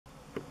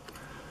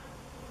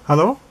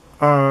Hello.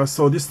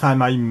 So this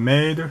time I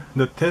made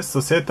the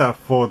test setup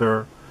for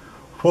the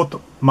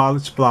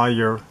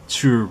Photomultiplier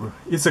tube.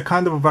 It's a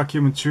kind of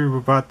vacuum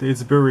tube, but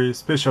it's very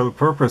special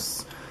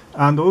purpose.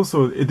 And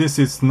also, this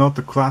is not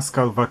a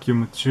classical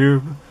vacuum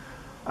tube.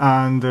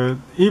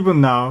 And even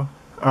now,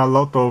 a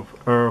lot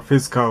of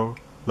physical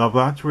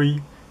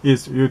laboratory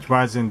is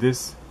utilizing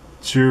this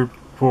tube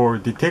for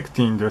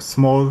detecting the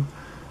small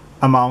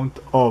amount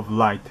of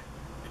light.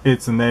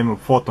 It's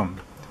named photon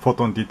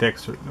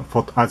detector.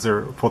 As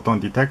a photon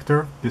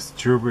detector, this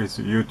tube is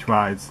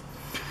utilized.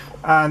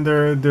 And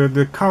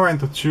the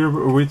current tube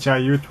which I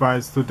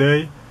utilize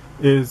today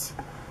is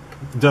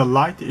the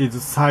light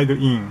is side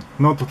in,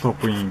 not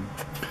top in.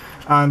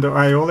 And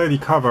I already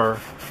cover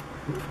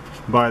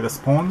by the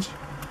sponge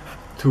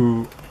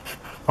to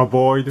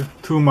avoid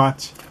too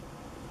much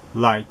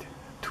light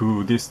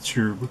to this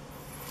tube.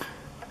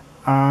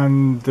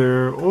 And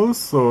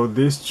also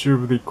this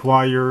tube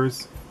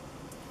requires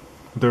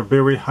the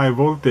very high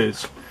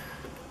voltage,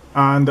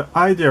 and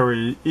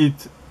ideally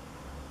it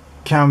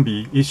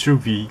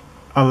should be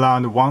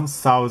around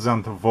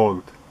 1000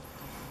 volt.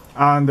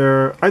 And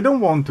I don't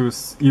want to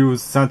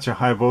use such a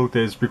high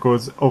voltage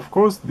because of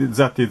course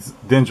that is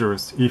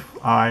dangerous. If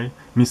I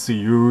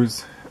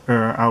misuse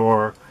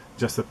or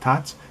just a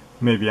touch,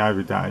 maybe I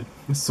will die,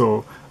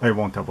 so I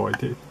won't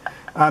avoid it.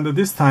 And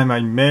this time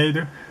I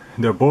made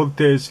the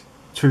voltage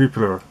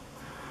tripler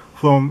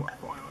from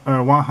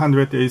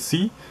 100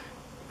 AC.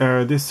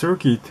 This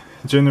circuit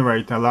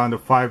generates around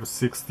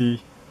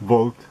 560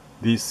 volt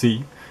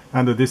DC,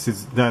 and this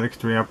is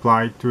directly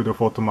applied to the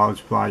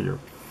photomultiplier.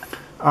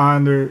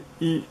 And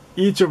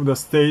each of the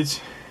stage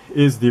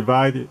is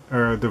divided.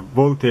 The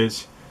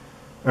voltage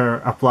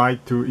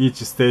applied to each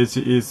stage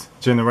is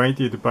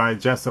generated by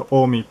just an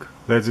ohmic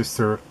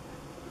resistor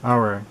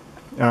array,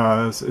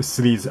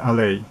 series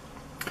array.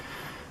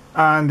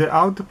 And the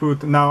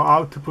output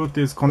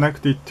is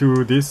connected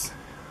to this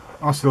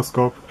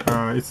oscilloscope.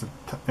 It's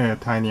a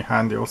tiny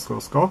handy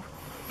oscilloscope.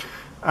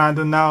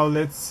 And now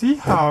let's see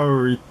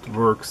how it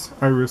works.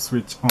 I will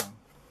switch on.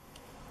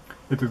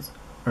 It is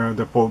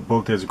the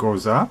voltage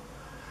goes up,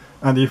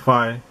 and if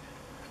I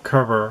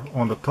cover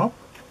on the top,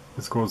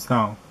 it goes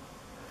down.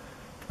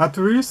 At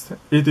least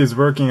it is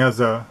working as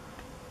a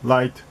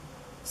light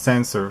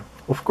sensor.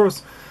 Of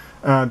course,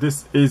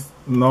 this is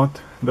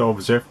not the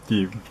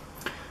objective.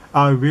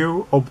 I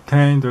will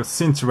obtain the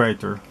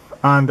scintillator,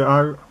 and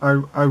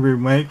I will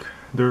make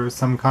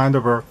some kind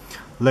of a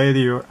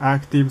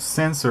radioactive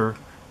sensor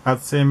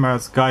as same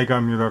as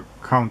Geiger-Müller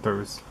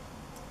counters.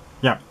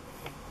 Yeah.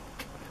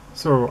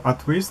 So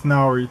at least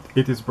now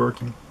it is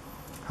working.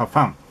 Have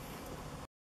fun.